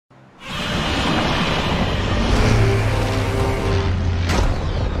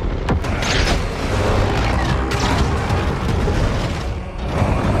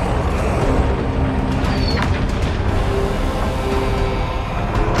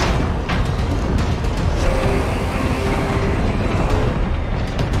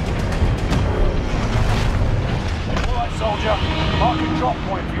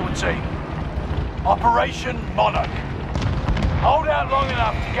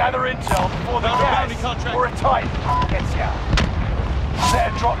Gather intel before the gas or a Titan gets ya.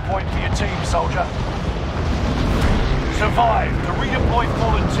 Set a drop point for your team, soldier. Survive to redeploy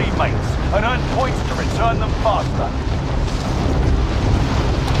fallen teammates and earn points to return them faster.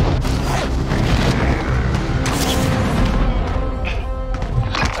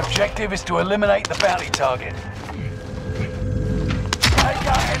 Objective is to eliminate the bounty target. Take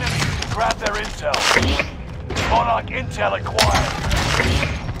out enemies and grab their intel. Monarch intel acquired.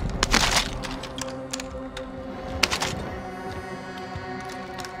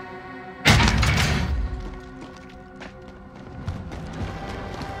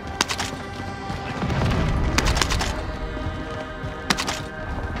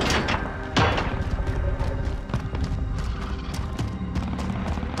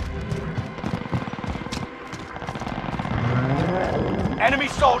 Enemy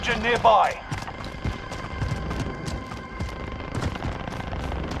soldier nearby.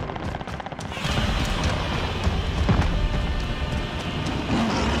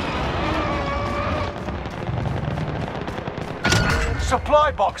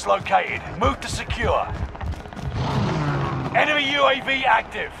 Supply box located. Move to secure. Enemy UAV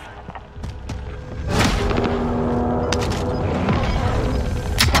active.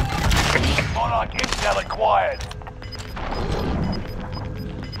 Monarch intel acquired.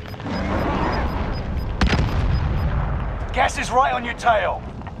 Gas is right on your tail.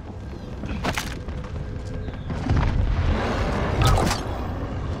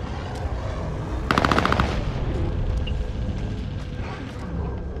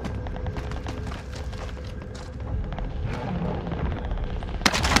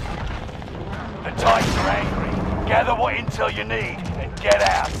 The Titans are angry. Gather what intel you need and get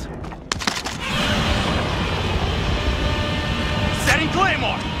out. Setting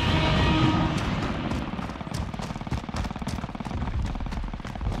Claymore!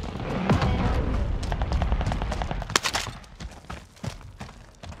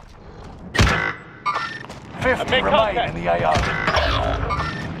 Remain in the AO.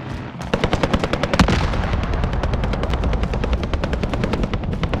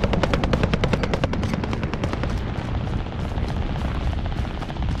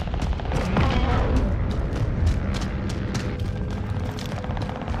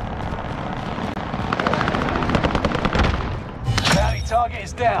 Bounty target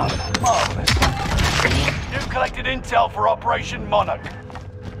is down. Marvelous. You've collected intel for Operation Monarch.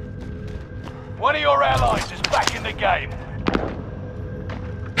 One of your allies is back in the game.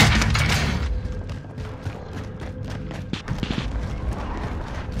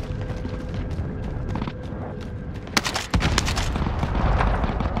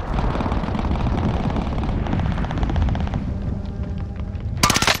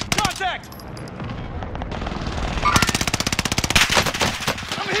 Contact!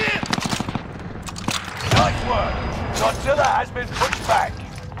 I'm here! Nice work. Godzilla has been pushed back.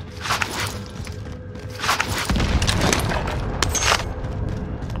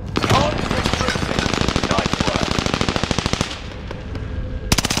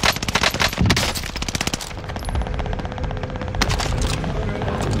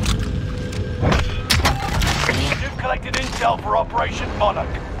 Collected intel for Operation Monarch.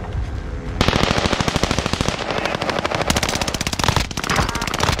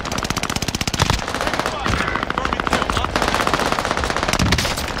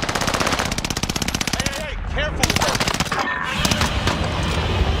 Hey, careful!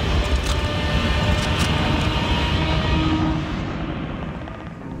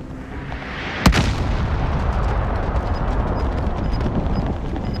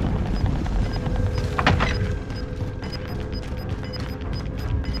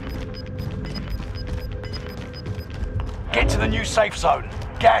 Get to the new safe zone.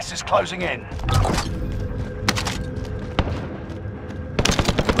 Gas is closing in.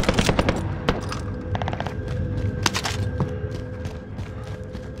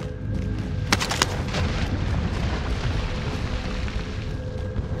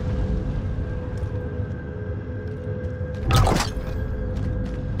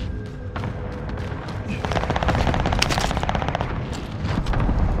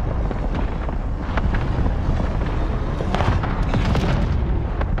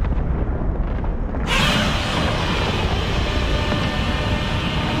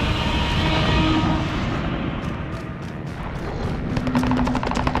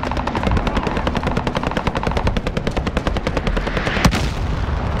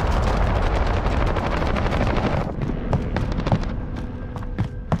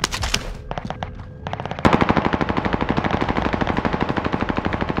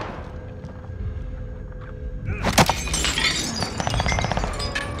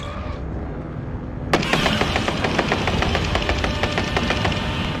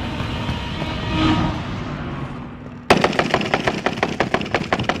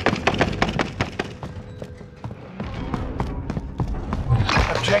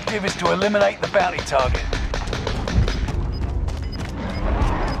 Objective is to eliminate the bounty target.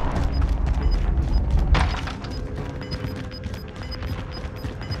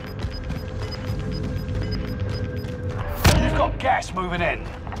 You've got gas moving in.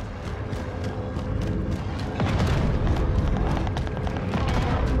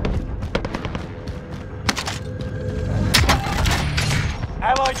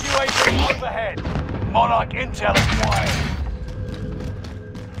 Allied UAV overhead. Monarch intel acquired.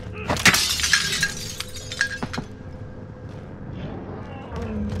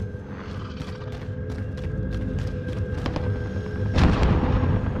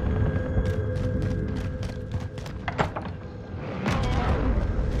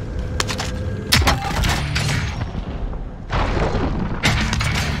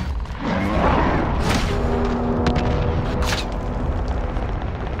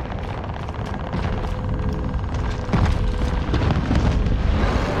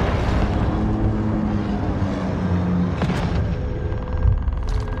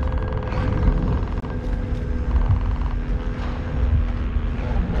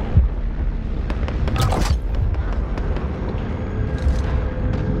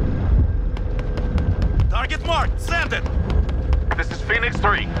 Target marked. Send it. This is Phoenix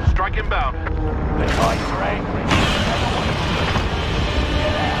 3. Strike inbound. The Titans are angry.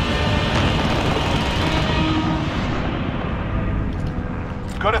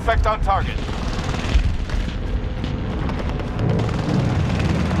 Good effect on target.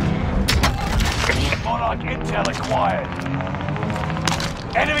 Monarch intel acquired.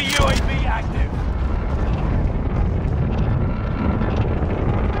 Enemy UAV active.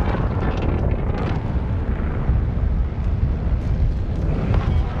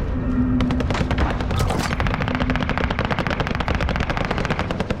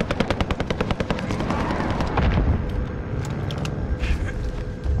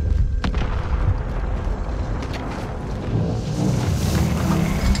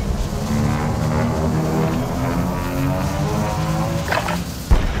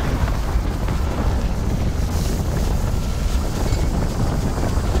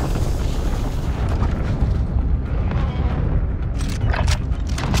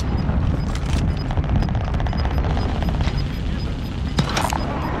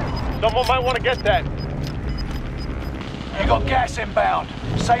 Someone might want to get that. You got gas inbound.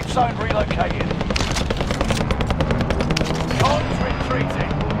 Safe zone relocated. Cons retreating.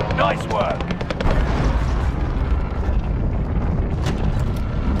 Nice work.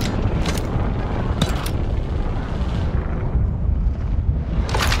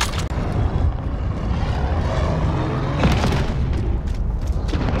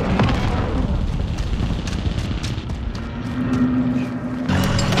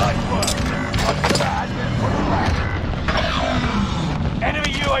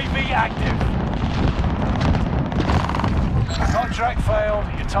 Enemy UAV active. Contract failed.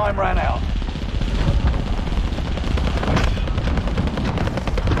 Your time ran out.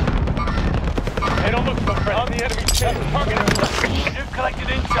 They don't look so friendly. On the enemy target. You've collected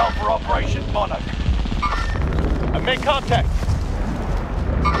intel for Operation Monarch. I've made contact.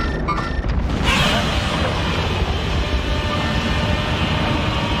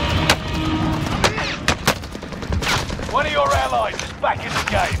 One of your allies is back in the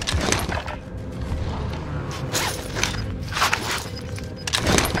game.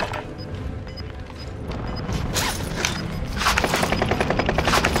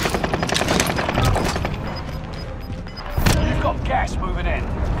 You've got gas moving in.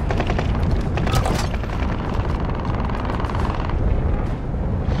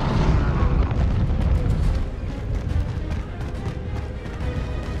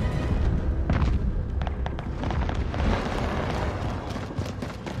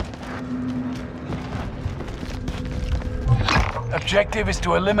 Objective is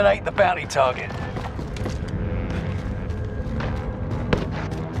to eliminate the bounty target.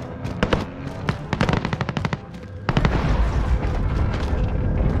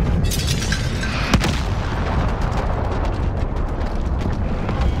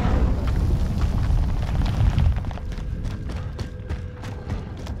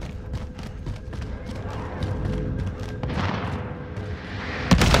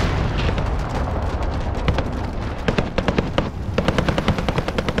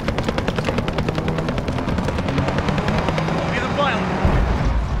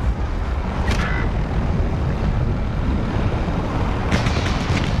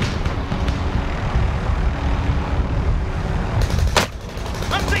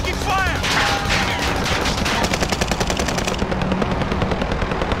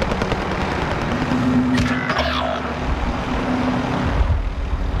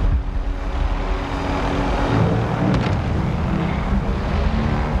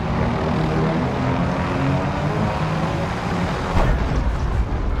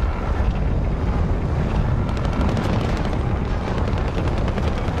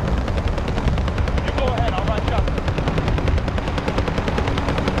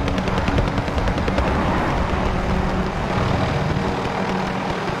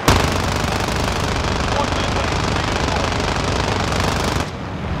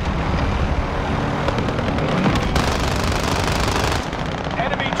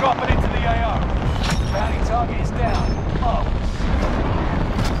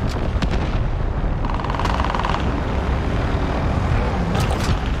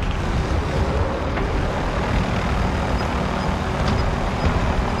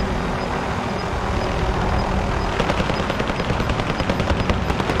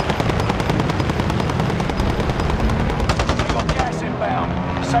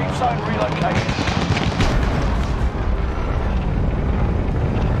 Safe zone relocated.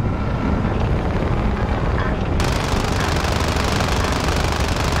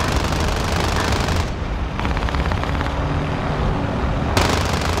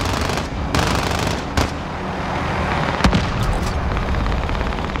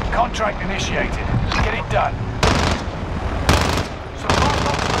 Contract initiated. Get it done.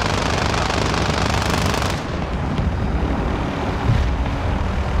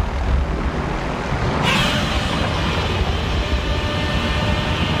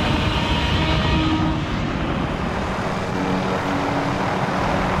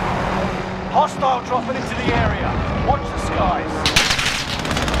 Hostile dropping into the area. Watch the skies.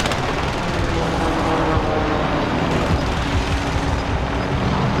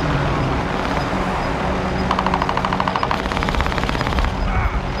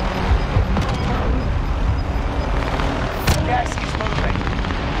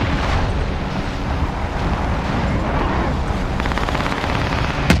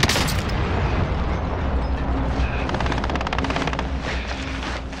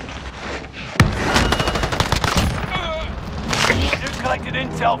 Collected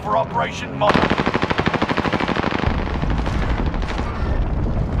intel for Operation Model.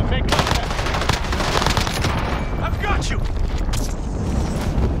 Make contact. I've got you.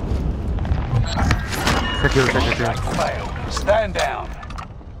 Contract failed. Stand down.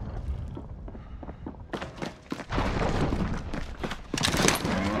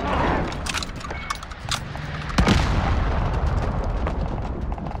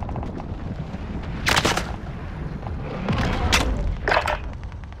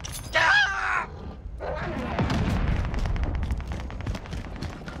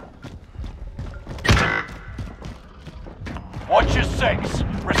 Watch your six.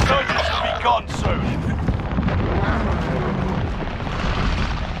 Resurgence will be gone soon.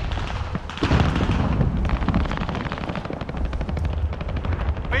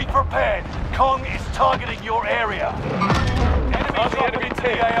 Be prepared. Kong is targeting your area. Enemy into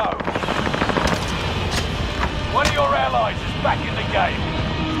the AO. One of your allies is back in the game.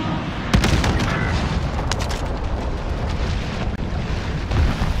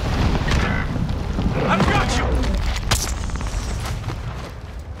 I've got you.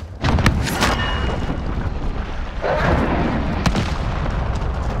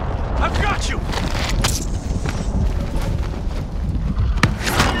 I've got you!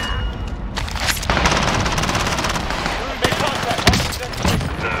 Make contact.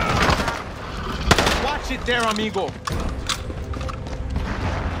 Watch it there, amigo.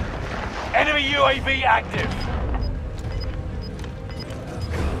 Enemy UAV active.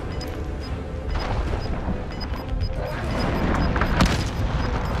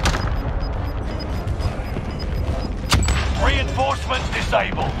 Reinforcement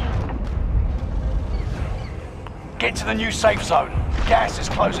disabled. Get to the new safe zone. Gas is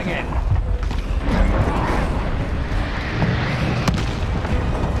closing in.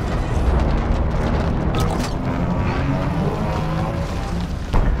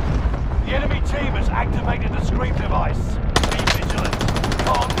 The enemy team has activated the scream device. Be vigilant.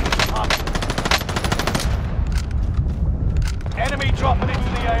 Kong is coming. Enemy dropping into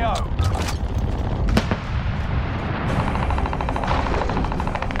the AO.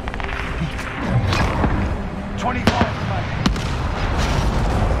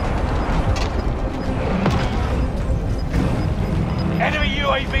 Enemy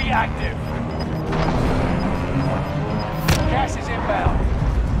UAV active. Gas is inbound.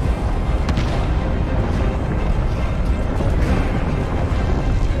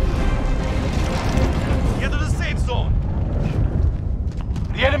 Get to the safe zone.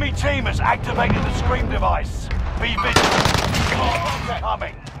 The enemy team has activated the scream device. Be vigilant. Kong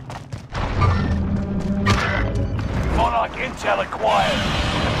coming. Monarch intel acquired.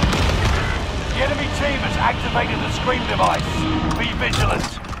 The enemy team has activated the scream device. Be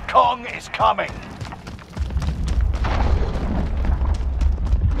vigilant. Kong is coming.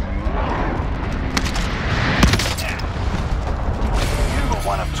 You were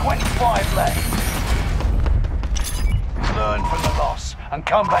one of 25 left. Learn from the loss and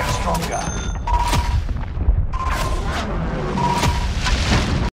come back stronger.